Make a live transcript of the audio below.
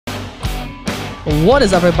What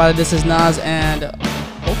is up, everybody? This is Naz, and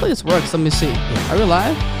hopefully this works. Let me see. Are we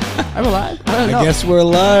live? Are we live? I don't know. I guess we're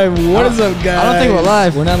live. What is up, guys? I don't think we're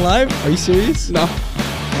live. We're not live? Are you serious? No. Oh,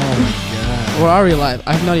 my God. Where are we live?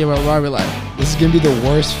 I have no idea where are we live. This is going to be the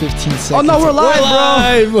worst 15 seconds. Oh, no, we're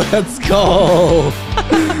live, bro. Let's go.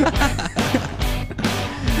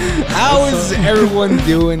 How is everyone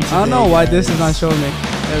doing today, I don't know why guys? this is not showing me.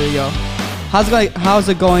 There we go. How's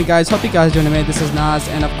it going, guys? Hope you guys are doing amazing. This is Naz,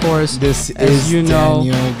 and of course, This as is you know,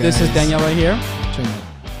 Daniel, guys. this is Daniel right here. Turn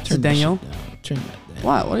This is Daniel. Turn that down.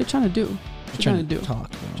 What are you trying to do? What are you trying to do?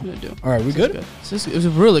 Talk, bro. What are you trying to do? All right, we good? This is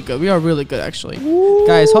really good. We are really good, actually. Woo.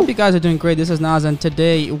 Guys, hope you guys are doing great. This is Naz, and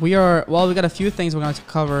today we got a few things we're going to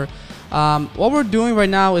cover. What we're doing right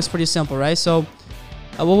now is pretty simple, right? So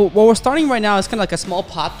what we're starting right now is kind of like a small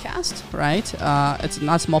podcast, right? It's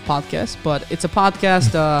not a small podcast, but it's a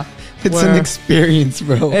podcast. It's an experience,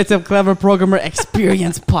 bro. It's a Clever Programmer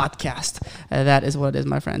Experience podcast. That is what it is,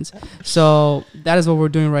 my friends. So that is what we're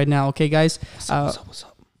doing right now, okay, guys? What's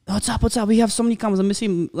up? What's up? We have so many comments. Let me see.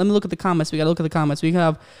 Let me look at the comments. We got to look at the comments. We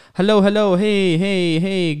have, hello,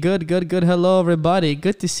 hey, good, hello, everybody.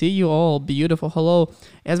 Good to see you all. Beautiful. Hello.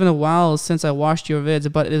 It has been a while since I watched your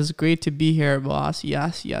vids, but it is great to be here, boss.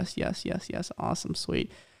 Yes. Awesome,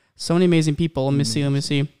 sweet. So many amazing people. Let me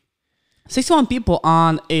see. 61 people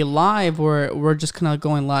on a live where we're just kind of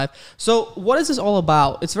going live. So what is this all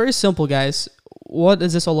about? It's very simple, guys. What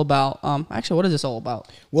is this all about? Actually, what is this all about?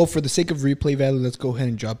 Well, for the sake of replay value, let's go ahead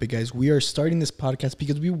and drop it, guys. We are starting this podcast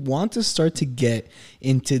because we want to start to get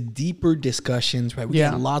into deeper discussions, right? We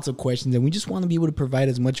get lots of questions, and we just want to be able to provide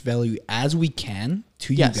as much value as we can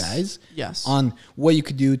to you guys on what you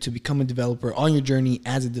could do to become a developer, on your journey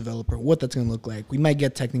as a developer, what that's going to look like. We might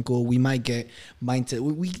get technical. We might get mindset.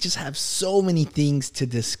 We just have so many things to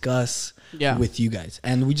discuss with you guys,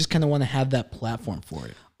 and we just kind of want to have that platform for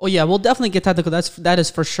it. Oh yeah, we'll definitely get technical. That is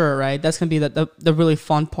for sure, right? That's gonna be the really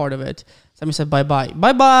fun part of it. Somebody said bye. Bye.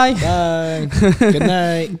 Good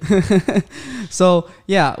night. So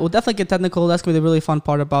yeah, we'll definitely get technical. That's gonna be the really fun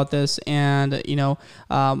part about this, and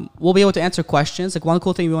we'll be able to answer questions. Like one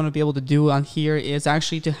cool thing we want to be able to do on here is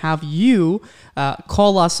actually to have you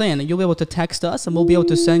call us in, and you'll be able to text us, and we'll be able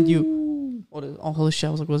to send you. Oh, holy shit!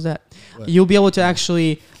 I was like, "What's that?" What? You'll be able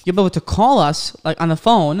to call us like on the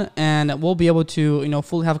phone, and we'll be able to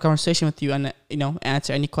fully have a conversation with you and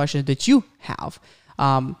answer any questions that you have.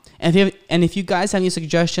 And if you guys have any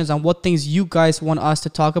suggestions on what things you guys want us to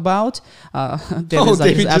talk about,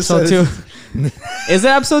 David episode 2. Is it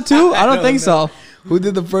episode 2? I don't think so. Who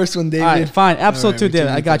did the first one, David? All right, fine. Episode 2,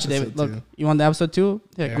 David. I got you, David. Look, you want the episode 2?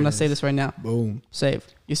 Here, I'm gonna save this right now. Boom. Save.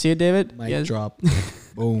 You see it, David? Mic drop.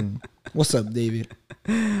 Boom. What's up, David?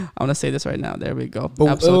 I'm gonna say this right now. There we go.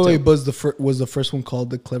 But was the first one called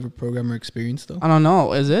the Clever Programmer Experience though? I don't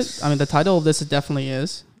know. Is it? I mean, the title of this definitely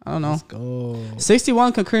is. I don't know. Let's go.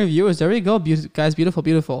 61 concurrent viewers. There we go, guys.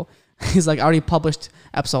 Beautiful. He's like, I already published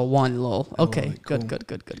episode 1. Lol. Okay.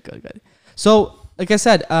 Good. So, like I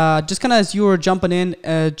said, just kind of as you were jumping in,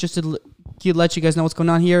 just to let you guys know what's going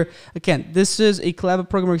on here. Again, this is a Clever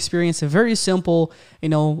Programmer Experience. Very simple.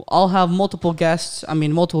 I'll have multiple guests. I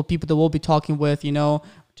mean, multiple people that we'll be talking with.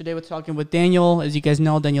 Today we're talking with Daniel. As you guys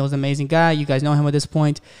know, Daniel is an amazing guy. You guys know him at this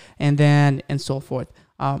point, and so forth.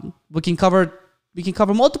 We can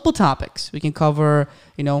cover multiple topics. We can cover,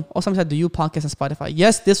 sometimes I do podcast on Spotify.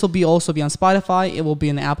 Yes, this will also be on Spotify. It will be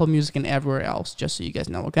in Apple Music and everywhere else, just so you guys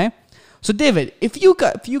know, okay? So, David, if you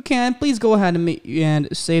can, please go ahead and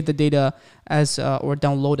save the data as or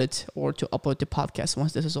download it or to upload the podcast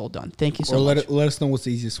once this is all done. Thank you so much. Let us know what's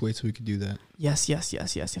the easiest way so we could do that. Yes.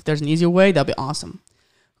 If there's an easier way, that'd be awesome.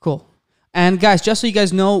 Cool. And guys, just so you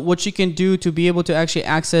guys know what you can do to be able to actually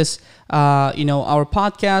access, our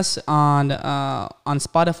podcast on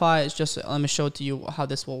Spotify. It's just let me show it to you how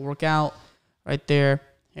this will work out. Right there,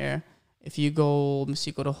 here. If you go, let me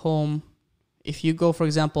see, go to home. If you go, for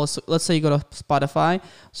example, let's say you go to Spotify.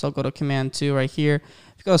 So I'll go to Command 2 right here.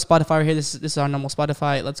 If you go to Spotify right here, this is our normal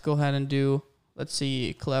Spotify. Let's go ahead and do. Let's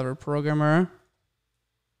see, Clever Programmer.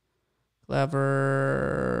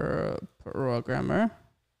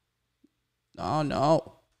 Oh,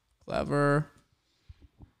 no. Clever.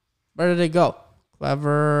 Where did it go?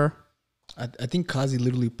 Clever. I think Kazi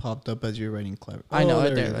literally popped up as you're writing Clever. I know,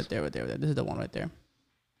 right there. This is the one right there.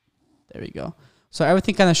 There we go. So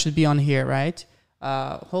everything kind of should be on here, right?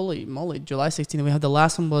 Holy moly, July 16th. We have the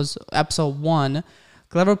last one was episode 1.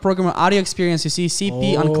 Clever Programmer Audio Experience. You see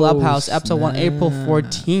CP on Clubhouse. Episode 1, April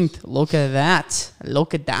 14th. Look at that.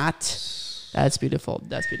 That's beautiful.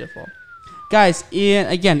 Guys, and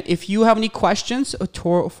again, if you have any questions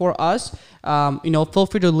for us, feel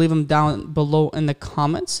free to leave them down below in the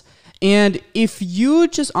comments. And if you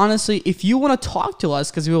just honestly, if you want to talk to us,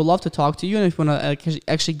 because we would love to talk to you, and if you want to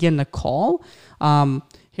actually get in a call,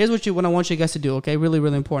 here's what I want you guys to do. Okay, really,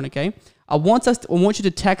 really important. Okay, I want you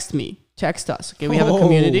to text us. Okay, we have a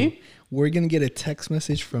community. We're gonna get a text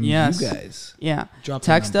message from you guys. Yeah,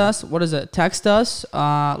 text us. What is it? Text us.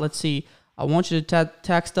 Let's see. I want you to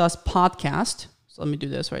text us podcast. So let me do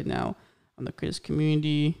this right now on the Creators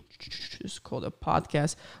Community. It's called a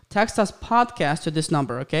podcast. Text us podcast to this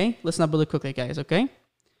number, okay? Listen up really quickly, guys, okay?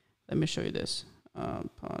 Let me show you this.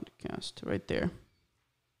 Podcast right there.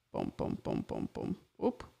 Boom, boom, boom, boom, boom.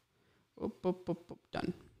 Whoop. Whoop, whoop, whoop, whoop.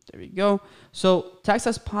 Done. There we go. So text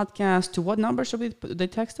us podcast to what number should they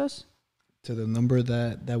text us? To the number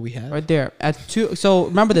that we have. Right there. So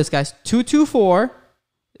remember this, guys.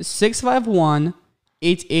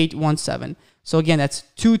 224-651-8817. So again, that's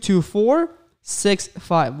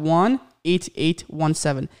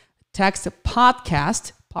 224-651-8817. Text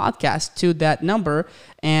podcast to that number,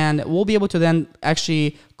 and we'll be able to then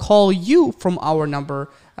actually call you from our number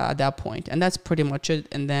at that point. And that's pretty much it.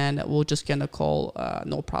 And then we'll just get a call,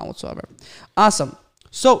 no problem whatsoever. Awesome.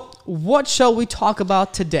 So what shall we talk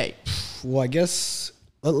about today? Well, I guess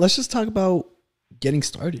let's just talk about getting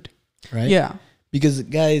started, right? Yeah. Because,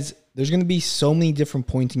 guys, there's going to be so many different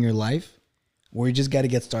points in your life where you just got to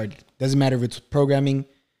get started. Doesn't matter if it's programming.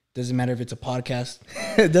 Doesn't matter if it's a podcast.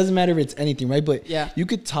 It doesn't matter if it's anything, right? But you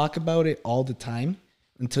could talk about it all the time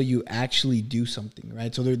until you actually do something,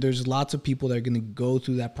 right? So there's lots of people that are going to go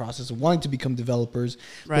through that process of wanting to become developers.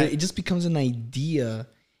 Right. But it just becomes an idea,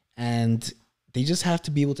 and they just have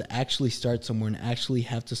to be able to actually start somewhere and actually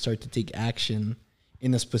have to start to take action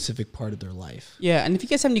in a specific part of their life. Yeah, and if you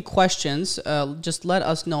guys have any questions, just let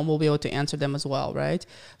us know and we'll be able to answer them as well, right?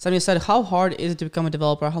 Somebody said, how hard is it to become a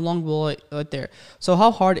developer? How long will it there? So how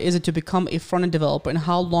hard is it to become a front-end developer, and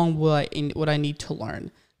how long would I need to learn?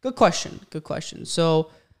 Good question. So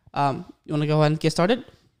you want to go ahead and get started?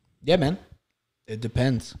 Yeah, man. It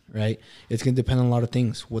depends, right? It's going to depend on a lot of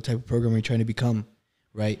things. What type of programmer you're trying to become,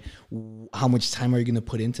 right? How much time are you going to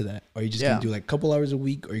put into that? Are you just going to do like a couple hours a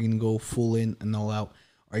week? Or are you going to go full in and all out?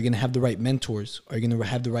 Are you going to have the right mentors? Are you going to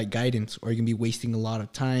have the right guidance? Or are you going to be wasting a lot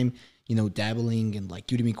of time, dabbling in like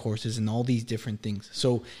Udemy courses and all these different things?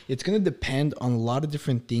 So it's going to depend on a lot of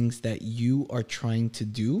different things that you are trying to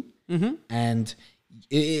do. Mm-hmm. And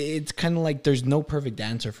it's kind of like there's no perfect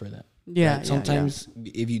answer for that. Yeah. Right? Sometimes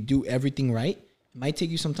if you do everything right, it might take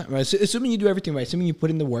you some time, right? So assuming you do everything right, assuming you put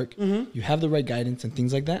in the work, you have the right guidance and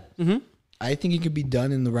things like that, I think it could be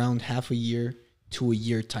done in around half a year to a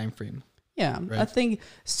year time frame. Yeah, right? I think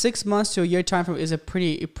 6 months to a year time frame is a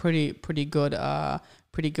pretty good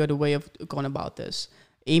way of going about this.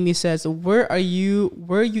 Amy says, where you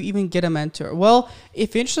even get a mentor? Well,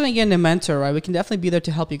 if you're interested in getting a mentor, right, we can definitely be there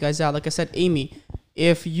to help you guys out. Like I said, Amy,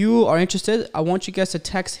 if you are interested, I want you guys to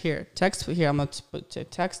text here. I'm going to put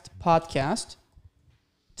text podcast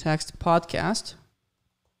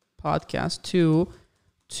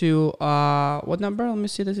to what number? Let me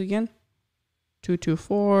see this again.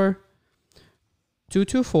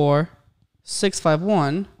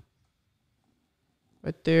 224-651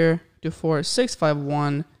 right there.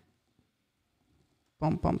 224-651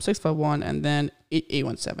 651 and then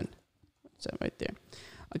 8817. So right there.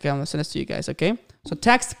 Okay, I'm gonna send this to you guys. Okay, so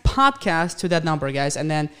text podcast to that number, guys, and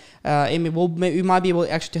then Amy, we might be able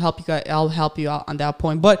actually to help you guys. I'll help you out on that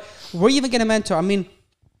point. But where you even get a mentor? I mean,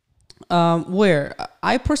 where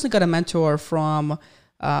I personally got a mentor from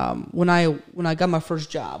when I got my first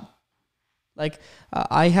job. Like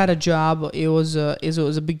I had a job. It was a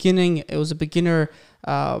beginner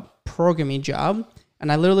programming job,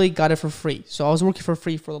 and I literally got it for free. So I was working for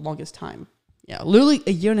free for the longest time. Yeah, literally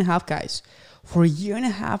a year and a half, guys. For a year and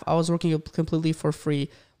a half, I was working completely for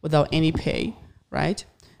free without any pay, right?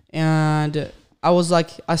 And I was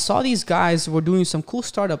like, I saw these guys were doing some cool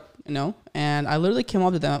startup, and I literally came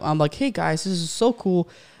up to them. I'm like, hey guys, this is so cool.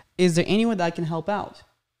 Is there anyone that I can help out?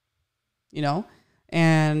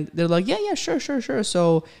 And they're like, yeah, sure.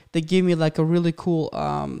 So they gave me like a really cool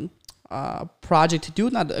project to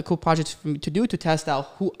do, not a cool project for me to do, to test out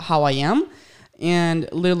how I am. And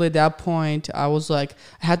literally at that point, I was like,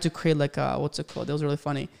 I had to create like a, what's it called? That was really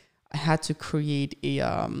funny. I had to create a,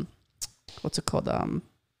 what's it called?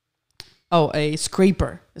 A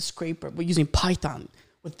scraper, but using Python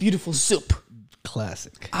with beautiful soup.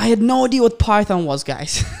 Classic. I had no idea what Python was,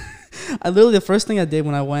 guys. I literally, the first thing I did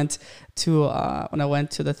when I went online,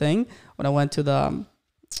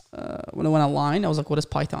 I was like, what is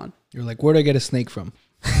Python? You're like, where do I get a snake from?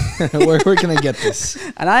 where can I get this?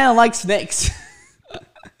 And I don't like snakes.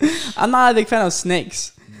 I'm not a big fan of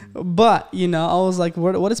snakes. But, you know, I was like,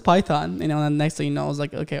 what is Python? You know, and the next thing you know, I was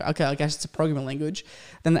like, okay, I guess it's a programming language.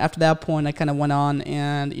 Then after that point, I kind of went on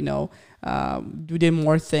and, you know, we did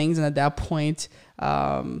more things. And at that point,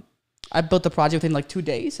 I built the project in like 2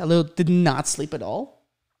 days. I literally did not sleep at all.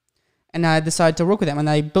 And I decided to work with them. And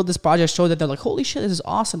I built this project, showed that they're like, holy shit, this is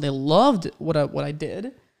awesome. They loved what I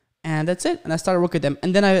did. And that's it. And I started working with them.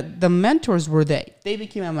 And then the mentors were they. They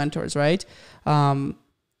became my mentors, right?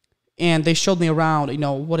 And they showed me around, you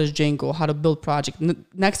know, what is Django, how to build project.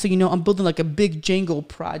 Next thing you know, I'm building like a big Django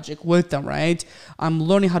project with them, right? I'm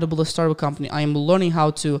learning how to build a startup company. I am learning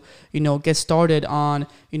how to, you know, get started on,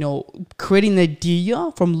 you know, creating an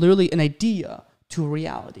idea from literally an idea to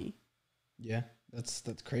reality. Yeah, that's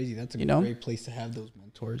crazy. That's a great place to have those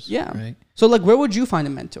mentors. Yeah. Right. So like, where would you find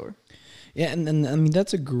a mentor? Yeah, and I mean,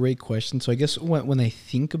 that's a great question. So I guess when I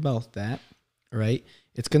think about that, right,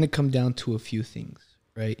 it's going to come down to a few things.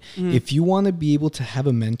 Right. Mm-hmm. If you want to be able to have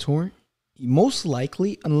a mentor, most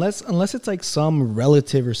likely, unless it's like some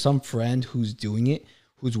relative or some friend who's doing it,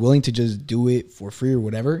 who's willing to just do it for free or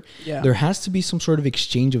whatever, there has to be some sort of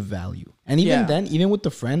exchange of value. And even then, even with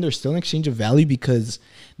the friend, there's still an exchange of value because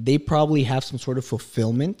they probably have some sort of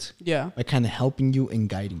fulfillment by kind of helping you and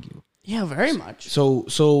guiding you. Yeah, very much.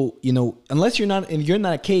 So you know, unless you're not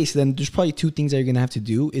a case, then there's probably two things that you're going to have to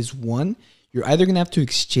do is one, you're either going to have to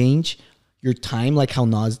exchange your time like how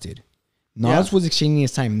Naz did. Naz was exchanging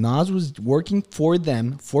his time. Naz was working for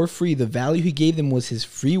them for free. The value he gave them was his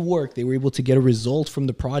free work. They were able to get a result from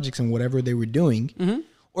the projects and whatever they were doing. Mm-hmm.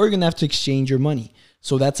 Or you're going to have to exchange your money.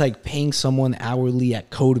 So that's like paying someone hourly at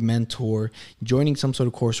Code Mentor, joining some sort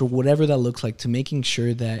of course or whatever that looks like to making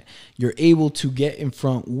sure that you're able to get in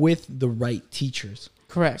front with the right teachers.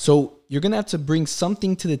 Correct. So you're going to have to bring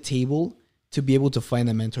something to the table to be able to find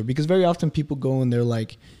a mentor. Because very often people go and they're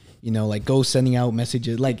like, you know, like go sending out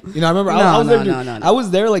messages. Like, you know, I remember I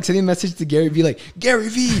was there like sending a message to Gary V, like, Gary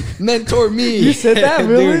V, mentor me. You said that?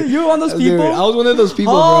 Really? Dude, you were one of those people? Dude, I was one of those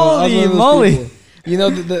people, Holy moly. You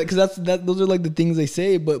know, because those are like the things they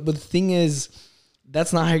say. But the thing is,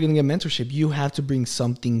 that's not how you're going to get mentorship. You have to bring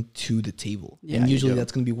something to the table. Yeah, and usually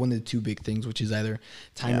that's going to be one of the two big things, which is either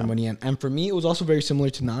time or money. And for me, it was also very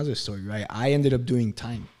similar to Naz's story, right? I ended up doing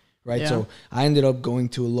time. Right. Yeah. So I ended up going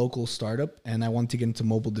to a local startup and I wanted to get into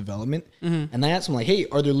mobile development. Mm-hmm. And I asked them like, hey,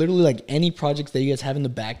 are there literally like any projects that you guys have in the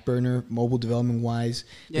back burner, mobile development wise,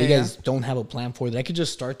 that you guys don't have a plan for that I could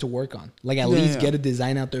just start to work on? Like at least get a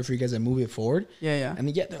design out there for you guys and move it forward. Yeah. Yeah. And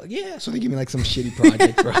they're like, so they give me like some shitty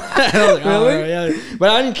project, bro. I was like, really?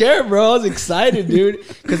 But I didn't care, bro. I was excited, dude.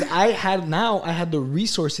 Because I had the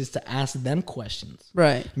resources to ask them questions.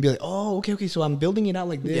 Right. And be like, oh, okay. So I'm building it out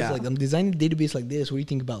like this. Yeah. Like I'm designing a database like this. What do you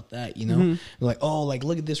think about that? You know, like, oh, like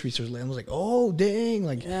look at this research. And I was like, oh, dang,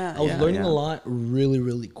 like I was learning a lot really,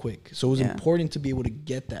 really quick. So it was important to be able to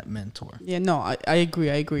get that mentor. Yeah, no, I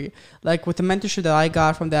agree. Like with the mentorship that I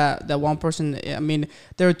got from that one person, I mean,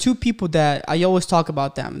 there are two people that I always talk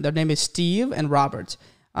about them. Their name is Steve and Robert.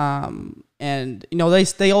 And you know,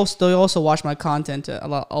 they also watch my content a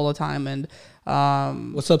lot all the time. And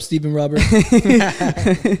what's up, Steve and Robert?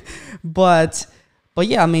 But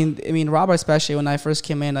yeah, I mean, Robert, especially when I first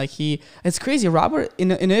came in, like it's crazy. Robert,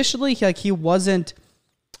 initially,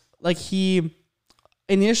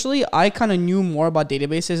 initially I kind of knew more about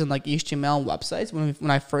databases and like HTML and websites when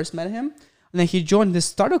I first met him. And then he joined this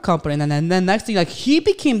startup company. And then next thing, like he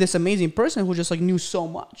became this amazing person who just like knew so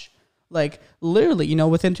much, like literally, you know,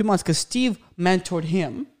 within 2 months, because Steve mentored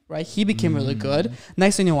him. Right, he became really good.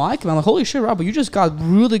 Next thing you know, I'm like, holy shit, Robert, you just got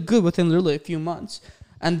really good within literally a few months.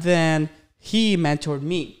 And then he mentored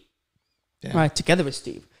me, right, together with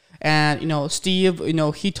Steve. And, you know, Steve, you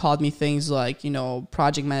know, he taught me things like, you know,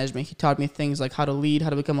 project management. He taught me things like how to lead, how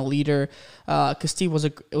to become a leader. Because Steve was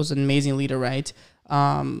an amazing leader, right?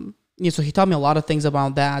 So he taught me a lot of things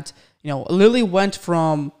about that. You know, literally went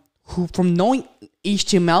from knowing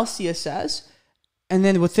HTML, CSS, and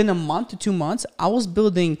then within a month to 2 months, I was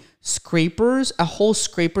building scrapers, a whole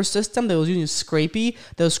scraper system that was using Scrapey.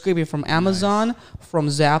 That was scraping from Amazon, from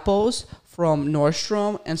Zappos, from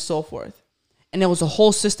Nordstrom, and so forth. And it was a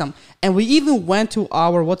whole system. And we even went to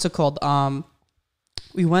our,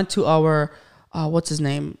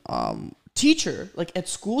 teacher, like at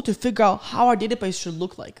school, to figure out how our database should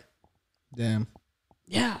look like. Damn.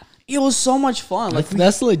 Yeah. It was so much fun.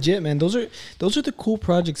 That's legit, man. Those are the cool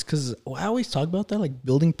projects, because I always talk about that, like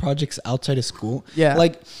building projects outside of school. Yeah.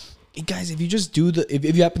 Like, guys, if you just do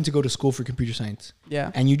if you happen to go to school for computer science,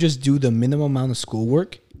 and you just do the minimum amount of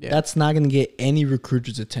schoolwork, that's not going to get any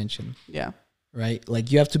recruiter's attention. Yeah. Right. Like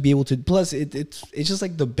you have to be able to. Plus, it's just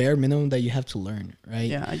like the bare minimum that you have to learn. Right.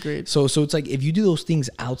 Yeah, I agree. So it's like if you do those things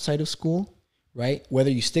outside of school, right? Whether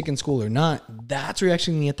you stick in school or not, that's where you're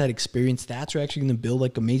actually going to get that experience. That's where you're actually going to build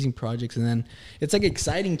like amazing projects. And then it's like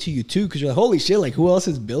exciting to you too, because you're like, holy shit, like who else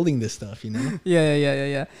is building this stuff, you know?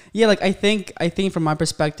 Yeah. Like I think from my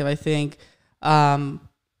perspective, I think,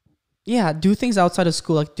 do things outside of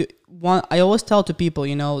school. Like I always tell to people,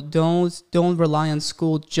 you know, don't rely on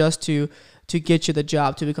school just to get you the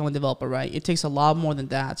job to become a developer, right? It takes a lot more than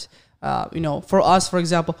that. You know, for us, for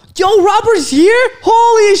example, yo, Robert's here?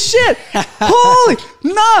 Holy shit!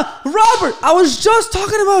 Robert, I was just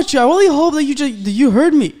talking about you. I really hope that you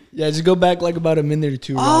heard me. Yeah, just go back like about a minute or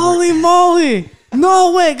two, Robert. Holy moly.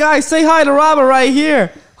 No way, guys, say hi to Robert right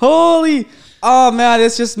here. Oh man,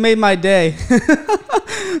 this just made my day.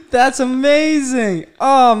 That's amazing.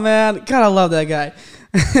 Oh man, God, I love that guy.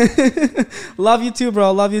 Love you too,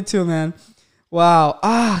 bro. Love you too, man. Wow.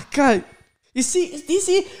 God. You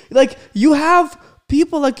see, like you have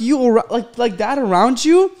people like you, like that around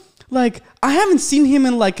you. Like I haven't seen him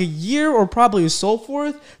in like a year or probably so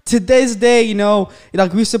forth. Today's day, you know,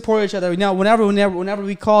 like we support each other. You know, whenever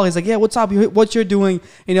we call, he's like, yeah, what's up? What you're doing?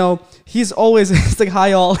 You know, he's always it's like,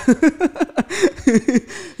 hi all.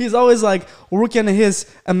 He's always like working on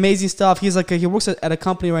his amazing stuff. He's like he works at a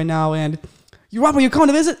company right now, and Robert, you coming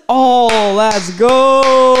to visit? Oh, let's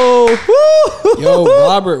go! Woo! Yo,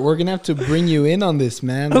 Robert, we're gonna have to bring you in on this,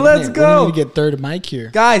 man. Let's go. We're gonna get third mic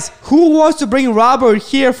here, guys. Who wants to bring Robert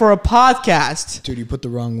here for a podcast? Dude, you put the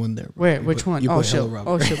wrong one there. Bro. Where? Which one? Oh shit!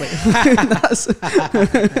 Oh shit! Wait.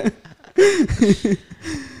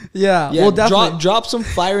 Yeah, we'll definitely drop some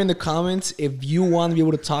fire in the comments if you want to be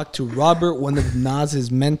able to talk to Robert, one of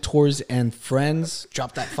Naz's mentors and friends.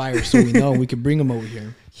 Drop that fire so we know we can bring him over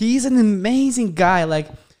here. He's an amazing guy, like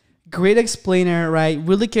great explainer, right?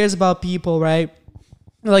 Really cares about people, right?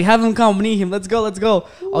 Like have him come meet him. Let's go. Ooh.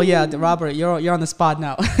 Oh yeah, Robert, you're on the spot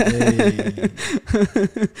now. Hey.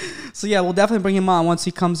 So yeah, we'll definitely bring him on once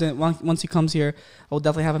he comes in. Once he comes here, we'll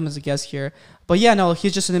definitely have him as a guest here. But yeah, no,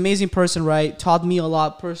 he's just an amazing person, right? Taught me a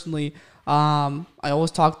lot personally. I always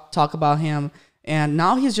talk about him. And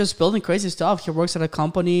now he's just building crazy stuff. He works at a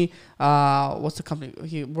company. What's the company?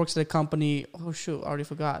 He works at a company. Oh shoot, I already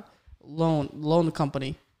forgot. Loan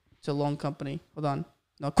company. It's a loan company. Hold on.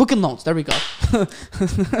 No, Cooking Loans. There we go.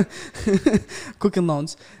 Cooking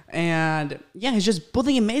Loans. And yeah, he's just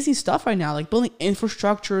building amazing stuff right now. Like building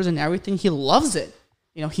infrastructures and everything. He loves it.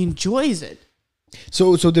 You know, he enjoys it.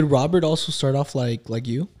 So did Robert also start off like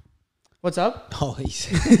you? What's up? Oh, he's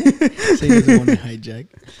saying he doesn't want to hijack.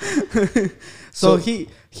 So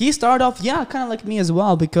he started off, kind of like me as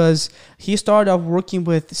well, because he started off working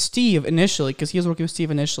with Steve initially, because he was working with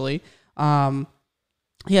Steve initially.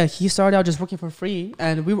 He started out just working for free,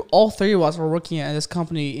 and we were all three of us were working at this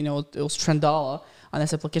company. You know, it was Trendala, on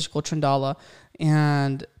this application called Trendala,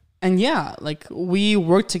 and yeah, like we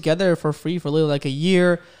worked together for free for literally like a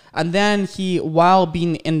year, and then while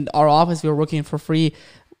being in our office, we were working for free.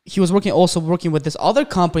 He was also working with this other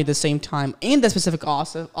company at the same time in that specific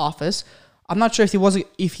office. I'm not sure if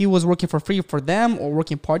he was working for free for them or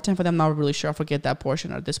working part-time for them. Not really sure. I forget that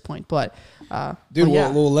portion at this point. But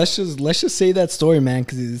well, let's just say that story, man,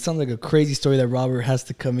 because it sounds like a crazy story that Robert has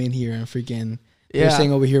to come in here and freaking. Yeah. You're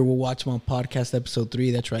saying over here we'll watch him on podcast episode 3.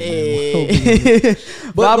 That's right, man.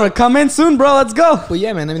 Robert, come in soon, bro. Let's go. But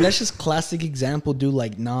yeah, man. I mean, that's just classic example, dude.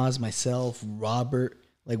 Like Naz, myself, Robert.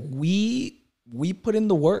 Like we put in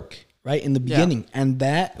the work right in the beginning, and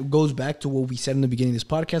that goes back to what we said in the beginning of this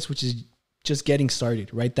podcast, which is just getting started,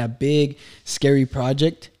 right? That big, scary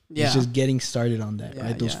project is just getting started on that,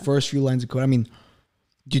 right? Those first few lines of code. I mean,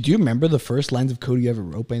 do you remember the first lines of code you ever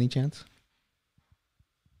wrote by any chance?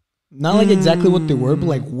 Not like exactly what they were, but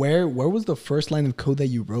like where was the first line of code that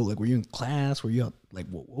you wrote? Like, were you in class? Were you like,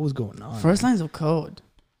 what was going on? First lines of code.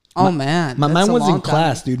 Oh, man. Mine was in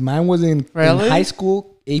class, dude. Mine was in high school.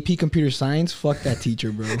 AP Computer Science, fuck that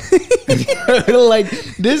teacher, bro. Like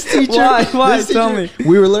this teacher. Why? Tell me.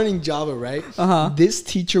 We were learning Java, right? This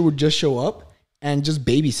teacher would just show up and just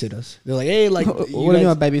babysit us. They're like, hey, like, what do you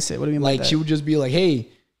mean by babysit? What do you mean? Like she would just be like, hey,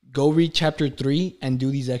 go read chapter 3 and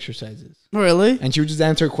do these exercises. Really? And she would just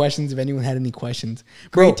answer questions if anyone had any questions.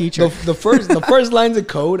 Great teacher. The first lines of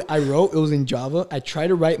code I wrote, it was in Java. I tried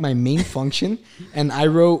to write my main function, and I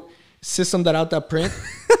wrote system.out.print.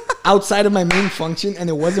 outside of my main function, and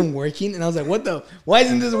it wasn't working, and I was like, why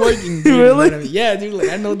isn't this working, dude? Really? You know what I mean? Yeah, dude, like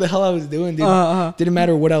I know what the hell I was doing, dude. Didn't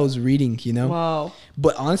matter what I was reading, you know? Wow.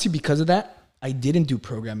 But honestly, because of that, I didn't do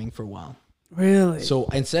programming for a while. Really? So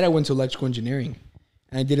instead I went to electrical engineering,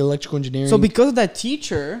 and I did electrical engineering. So because of that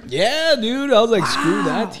teacher? Yeah, dude, I was like, screw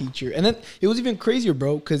that teacher. And then it was even crazier,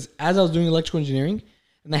 bro, because as I was doing electrical engineering,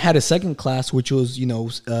 And I had a second class, which was,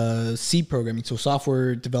 C programming, so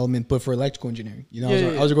software development, but for electrical engineering.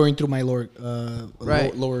 I was going through my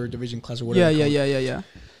lower division class or whatever. Yeah.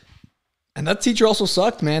 And that teacher also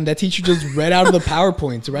sucked, man. That teacher just read out of the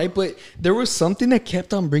PowerPoints, right? But there was something that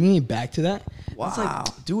kept on bringing me back to that. Wow. It's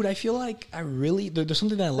like, dude, I feel like there's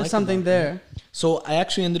something that I like. There's something there. So I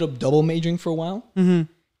actually ended up double majoring for a while. Mm-hmm.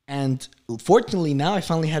 And fortunately, now I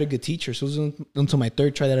finally had a good teacher. So it was until my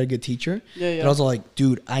third try that I had a good teacher. Yeah. But I was like,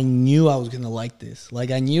 dude, I knew I was going to like this.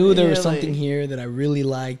 Like, I knew there was something here that I really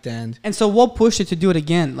liked. And so what pushed you to do it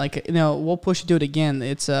again? Like, what pushed you to do it again?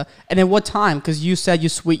 It's and at what time? Because you said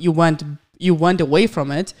you went away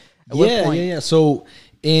from it. At what point? Yeah. So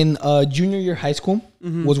in junior year high school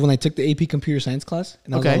was when I took the AP computer science class.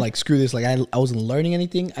 And I was like, screw this. Like, I wasn't learning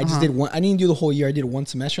anything. I just did one. I didn't do the whole year. I did one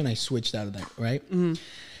semester and I switched out of that, right? Mm-hmm.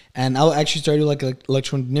 And I actually started like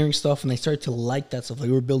electrical engineering stuff, and I started to like that stuff. Like,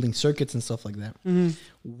 we were building circuits and stuff like that. Mm-hmm.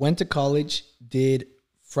 Went to college, did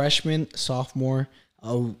freshman, sophomore,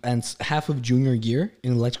 and half of junior year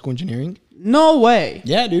in electrical engineering. No way.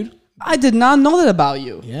 Yeah, dude. I did not know that about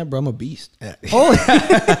you. Yeah, bro, I'm a beast. Oh,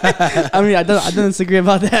 I mean, I don't disagree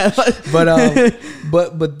about that.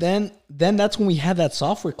 But then that's when we had that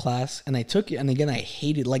software class, and I took it, and again, I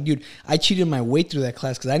hated. Like, dude, I cheated my way through that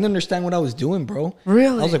class because I didn't understand what I was doing, bro.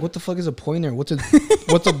 Really? I was like, what the fuck is a pointer? What's a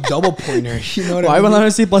double pointer? You know what I mean? Why would I learn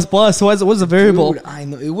C++? What's a variable? Dude, I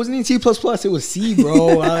know it wasn't in C++. It was C,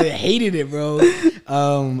 bro. I hated it, bro.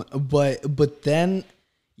 But then,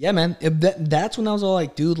 yeah, man, that's when I was all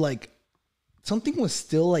like, dude, like, something was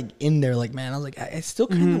still like in there. Like, man, I was like, I still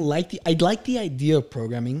kind of like the idea of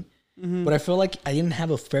programming. Mm-hmm. But I feel like I didn't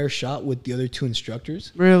have a fair shot with the other two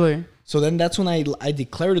instructors. Really? So then that's when I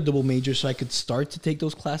declared a double major so I could start to take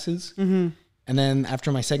those classes. Mm-hmm. And then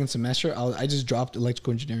after my second semester, I just dropped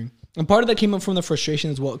electrical engineering. And part of that came up from the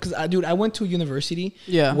frustration as well. Because, I went to a university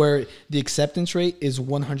where the acceptance rate is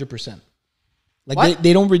 100%. Like,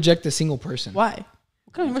 they don't reject a single person. Why?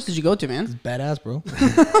 What kind of university did you go to, man? It's badass, bro.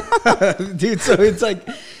 Dude, so it's like,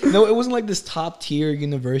 no, it wasn't like this top tier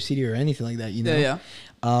university or anything like that, Yeah.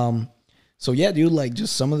 So yeah, dude, like,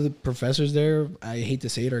 just some of the professors there, I hate to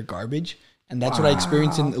say it, are garbage. And that's what I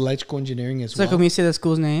experienced in electrical engineering as well. It's like when you say the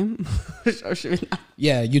school's name. Or should we not?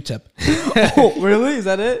 Yeah, UTEP. Oh, really? Is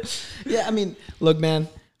that it? Yeah, I mean, look, man,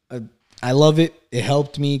 I love it. It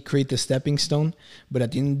helped me create the stepping stone. But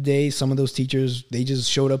at the end of the day, some of those teachers, they just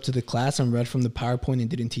showed up to the class and read from the PowerPoint and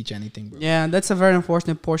didn't teach anything, bro. Yeah, that's a very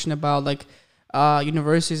unfortunate portion about, like,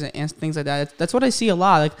 universities and things like that. That's what I see a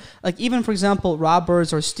lot. Like even, for example,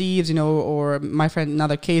 Roberts or Steve's, or my friend,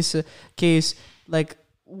 another case, like,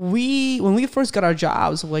 when we first got our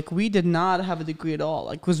jobs, like, we did not have a degree at all.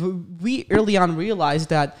 Like, because we early on realized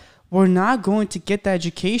that we're not going to get the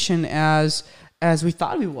education as we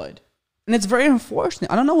thought we would. And it's very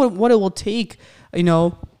unfortunate. I don't know what it will take, I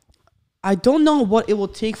don't know what it will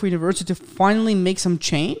take for university to finally make some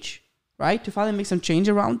change, right? To finally make some change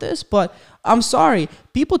around this. But I'm sorry,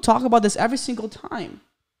 people talk about this every single time,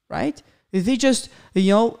 right? They just,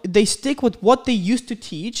 they stick with what they used to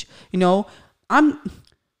teach. I'm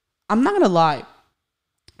not gonna lie.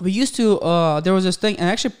 We used to, there was this thing, and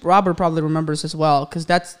actually Robert probably remembers as well, because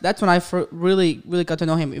that's when I really got to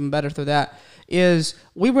know him even better through that. Is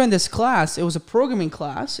we were in this class. It was a programming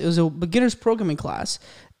class. It was a beginner's programming class,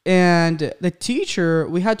 and the teacher,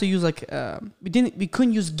 we had to use we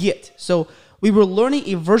couldn't use Git, so we were learning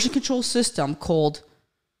a version control system called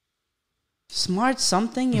Smart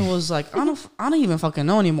something. It was like I don't even fucking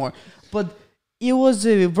know anymore, but it was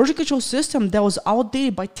a version control system that was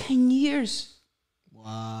outdated by 10 years.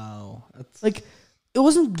 Wow, that's like. It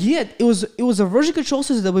wasn't Git. It was a version control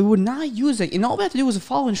system that we were not using. And all we had to do was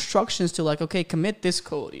follow instructions to, like, okay, commit this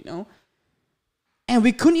code, And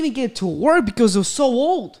we couldn't even get it to work because it was so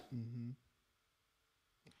old. Mm-hmm.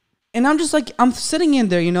 And I'm just like, I'm sitting in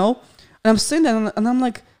there, and I'm sitting there and I'm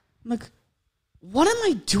like, what am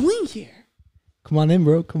I doing here? Come on in,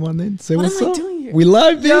 bro. Come on in. Say what's up. What am I doing here? We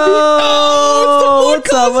live, baby. Yo,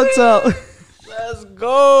 what's up? Let's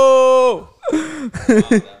go.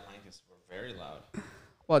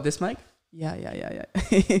 What, this mic? Yeah.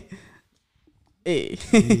 Hey. It's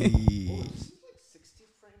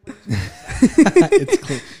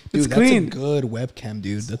clean. Dude, that's clean. a good webcam,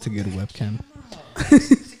 dude. That's a good webcam.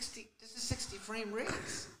 60, this is 60 frame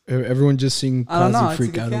rates. Everyone just seeing Kazi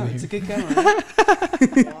freak out over here. It's a good camera.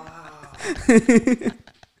 Wow.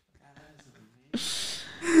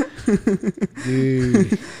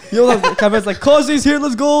 Dude. Yo, Kazi's like, Kazi's here,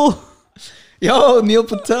 let's go. Yo, Neil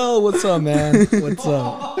Patel, what's up, man? What's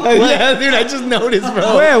up? Yeah, dude, I just noticed,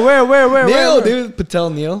 bro. Where? Neil, dude,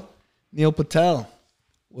 Patel, Neil Patel.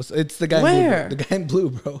 It's the guy. Where? The guy in blue,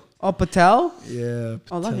 bro. Oh, Patel. Yeah.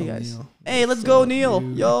 I love you guys. Neil. Hey, let's go, Neil.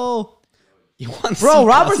 Dude. Yo, You want bro.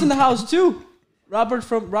 Robert's in the house too. Robert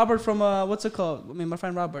from what's it called? I mean, my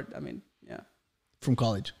friend Robert. I mean, yeah, from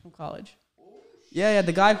college. from college. Yeah,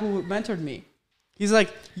 the guy who mentored me. He's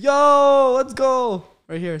like, yo, let's go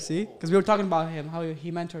right here. See, because we were talking about him, how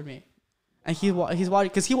he mentored me, and he's watching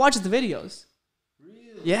because he watches the videos.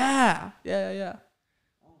 Really? Yeah. Yeah,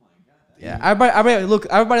 everybody, look,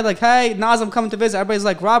 everybody like, hey, Naz, I'm coming to visit. Everybody's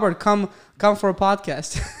like, Robert, come for a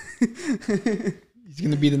podcast. He's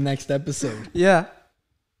gonna be the next episode. Yeah.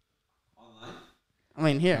 Online? I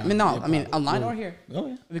mean, here. Yeah, I mean, online or here. Oh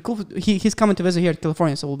yeah. It'd be cool. He's coming to visit here to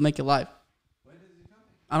California, so we'll make it live. When is he coming?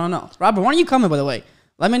 I don't know. Robert, when are you coming, by the way?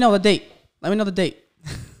 Let me know the date.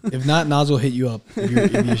 If not, Naz will hit you up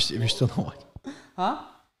if you're still not watching. Huh?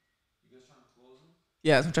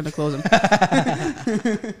 Yes, I'm trying to close him.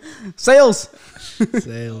 Sales.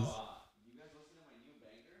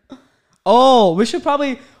 Oh, we should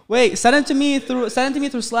probably wait. Send it to me through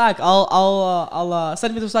Slack. I'll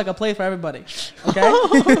send it through Slack. I'll play it for everybody. Okay.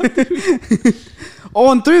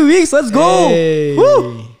 Oh, in 3 weeks, let's go. Hey.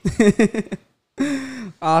 Woo.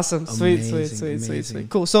 Awesome. Amazing. Sweet.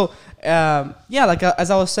 Cool. So, yeah, like as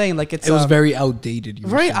I was saying, like it was very outdated.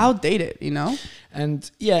 Very outdated, you know.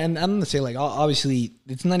 And yeah, and I'm gonna say like obviously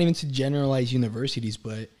it's not even to generalize universities,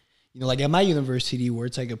 but you know, like at my university where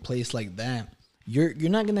it's like a place like that, you're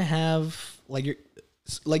not gonna have like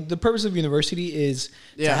the purpose of university is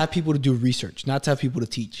to have people to do research, not to have people to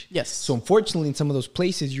teach. Yes. So unfortunately, in some of those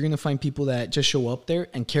places, you're gonna find people that just show up there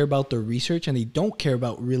and care about their research, and they don't care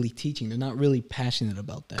about really teaching. They're not really passionate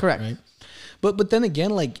about that. Correct. Right. But then again,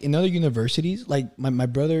 like in other universities, like my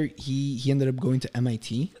brother, he ended up going to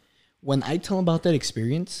MIT. When I tell him about that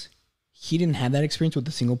experience, he didn't have that experience with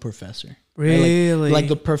a single professor. Really? Right? Like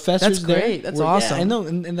the professors. That's great. That's awesome. Yeah, I know,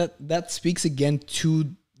 and that speaks again to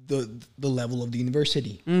the level of the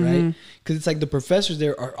university, Mm-hmm. right? Because it's like the professors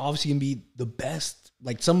there are obviously gonna be the best,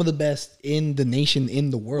 like some of the best in the nation, in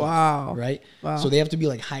the world. Wow. Right? Wow. So they have to be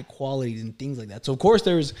like high quality and things like that. So of course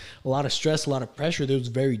there's a lot of stress, a lot of pressure. It was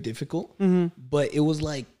very difficult, but it was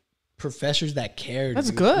like professors that cared. That's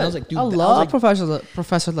dude. good. And I was like, dude, I love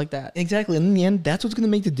professors like that. Exactly. And in the end, that's what's going to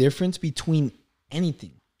make the difference between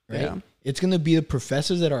anything, right? Yeah. It's going to be the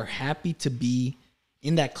professors that are happy to be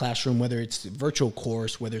in that classroom, whether it's a virtual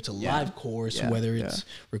course, whether it's a live course, whether it's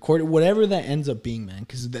recorded, whatever that ends up being, man,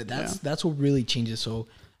 because that's what really changes. So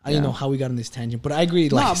I don't know how we got on this tangent, but I agree.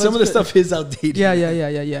 Like some of the stuff is outdated. Yeah,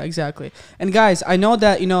 exactly. And guys, I know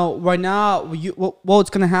that right now, what's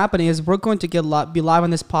gonna happen is we're going to be live on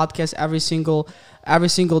this podcast every single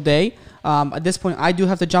day. At this point, I do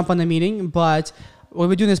have to jump on the meeting, but we'll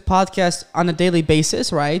be doing this podcast on a daily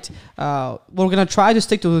basis, right? We're gonna try to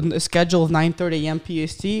stick to a schedule of 9:30 a.m.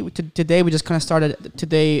 PST. Today, we just kind of started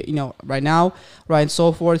today, right now, right, and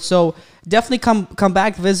so forth. So definitely come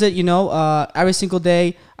back, visit, every single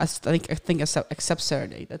day. I think except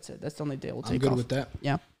Saturday. That's it. That's the only day we'll take off. I'm good with that.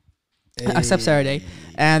 Yeah. Except Saturday.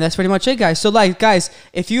 And that's pretty much it, guys. So, guys,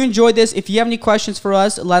 if you enjoyed this, if you have any questions for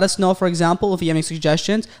us, let us know. For example, if you have any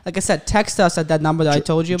suggestions, like I said, text us at that number that I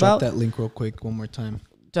told you about. Drop that link real quick one more time.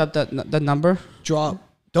 Drop that number. Drop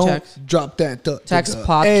that. Text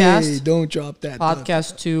podcast. Hey, don't drop that.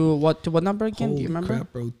 Podcast to what number again? Holy Do you remember?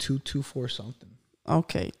 Crap, bro. 224 something.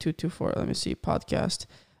 Okay, 224. Let me see. Podcast.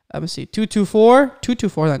 Let me see. 224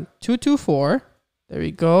 then. 224. There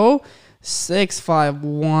we go.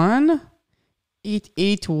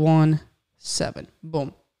 651-8817.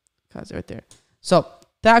 Boom. Guys, right there. So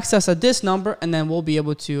text us at this number, and then we'll be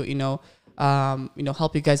able to,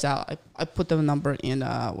 help you guys out. I put the number in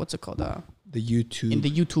what's it called? The YouTube. In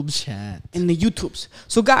the YouTubes. Chat. In the YouTubes.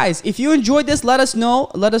 So guys, if you enjoyed this, let us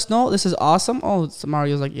know. This is awesome. Oh,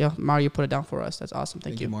 Mario's like, yeah, Mario put it down for us. That's awesome.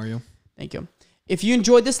 Thank you, Mario. Thank you. If you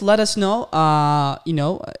enjoyed this, let us know.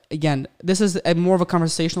 Again, this is more of a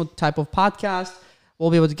conversational type of podcast. We'll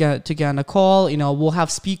be able to get on a call. We'll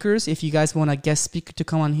have speakers. If you guys want a guest speaker to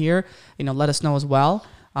come on here, let us know as well.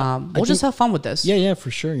 We'll just have fun with this. Yeah,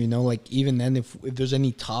 for sure. Like even then, if there's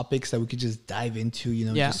any topics that we could just dive into,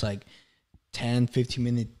 just like 10,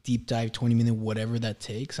 15-minute deep dive, 20-minute, whatever that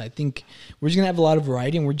takes. I think we're just going to have a lot of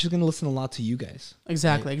variety, and we're just going to listen a lot to you guys.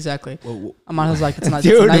 Exactly. Aman was like, it's not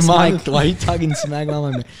dude, it's a nice Aman, mic. why are you talking smack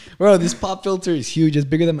on my mic? Bro, this pop filter is huge. It's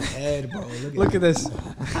bigger than my head, bro. Look at this.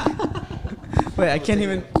 Wait, I can't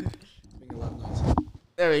even.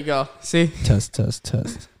 There we go. See? Test.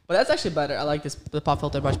 But that's actually better. I like the pop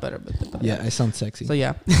filter much better. But Yeah, I sound sexy. So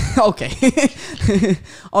yeah, okay.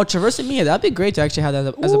 Oh, traversing me. That'd be great to actually have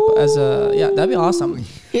that as a yeah. That'd be awesome.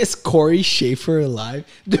 Is Corey Schaefer alive,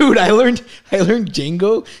 dude? I learned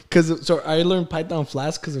Django I learned Python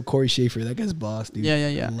Flask because of Corey Schaefer. That guy's boss, dude.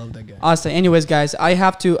 Yeah. I love that guy. Awesome. Anyways, guys, I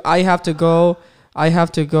have to go.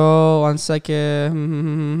 1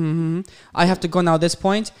 second. I have to go now. At this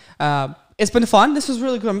point, it's been fun. This was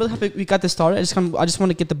really good. I'm really happy we got this started. I just want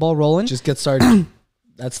to get the ball rolling. Just get started.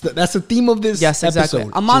 That's the theme of this episode. Exactly.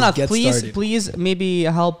 Amanath, please maybe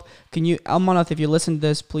help. Can you, Amanath, if you listen to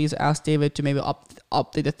this, please ask David to maybe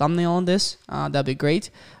update the thumbnail on this. That'd be great.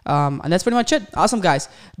 And that's pretty much it. Awesome, guys.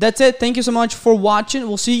 That's it. Thank you so much for watching.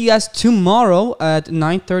 We'll see you guys tomorrow at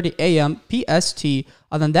 9:30 a.m. PST.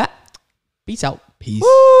 Other than that, peace out. Peace.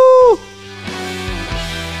 Woo!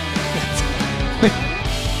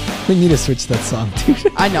 We need to switch that song, dude.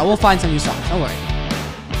 I know. We'll find some new songs. Don't worry.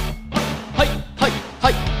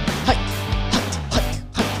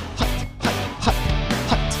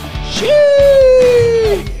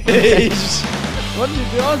 Sheesh! What did you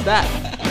do? What was that?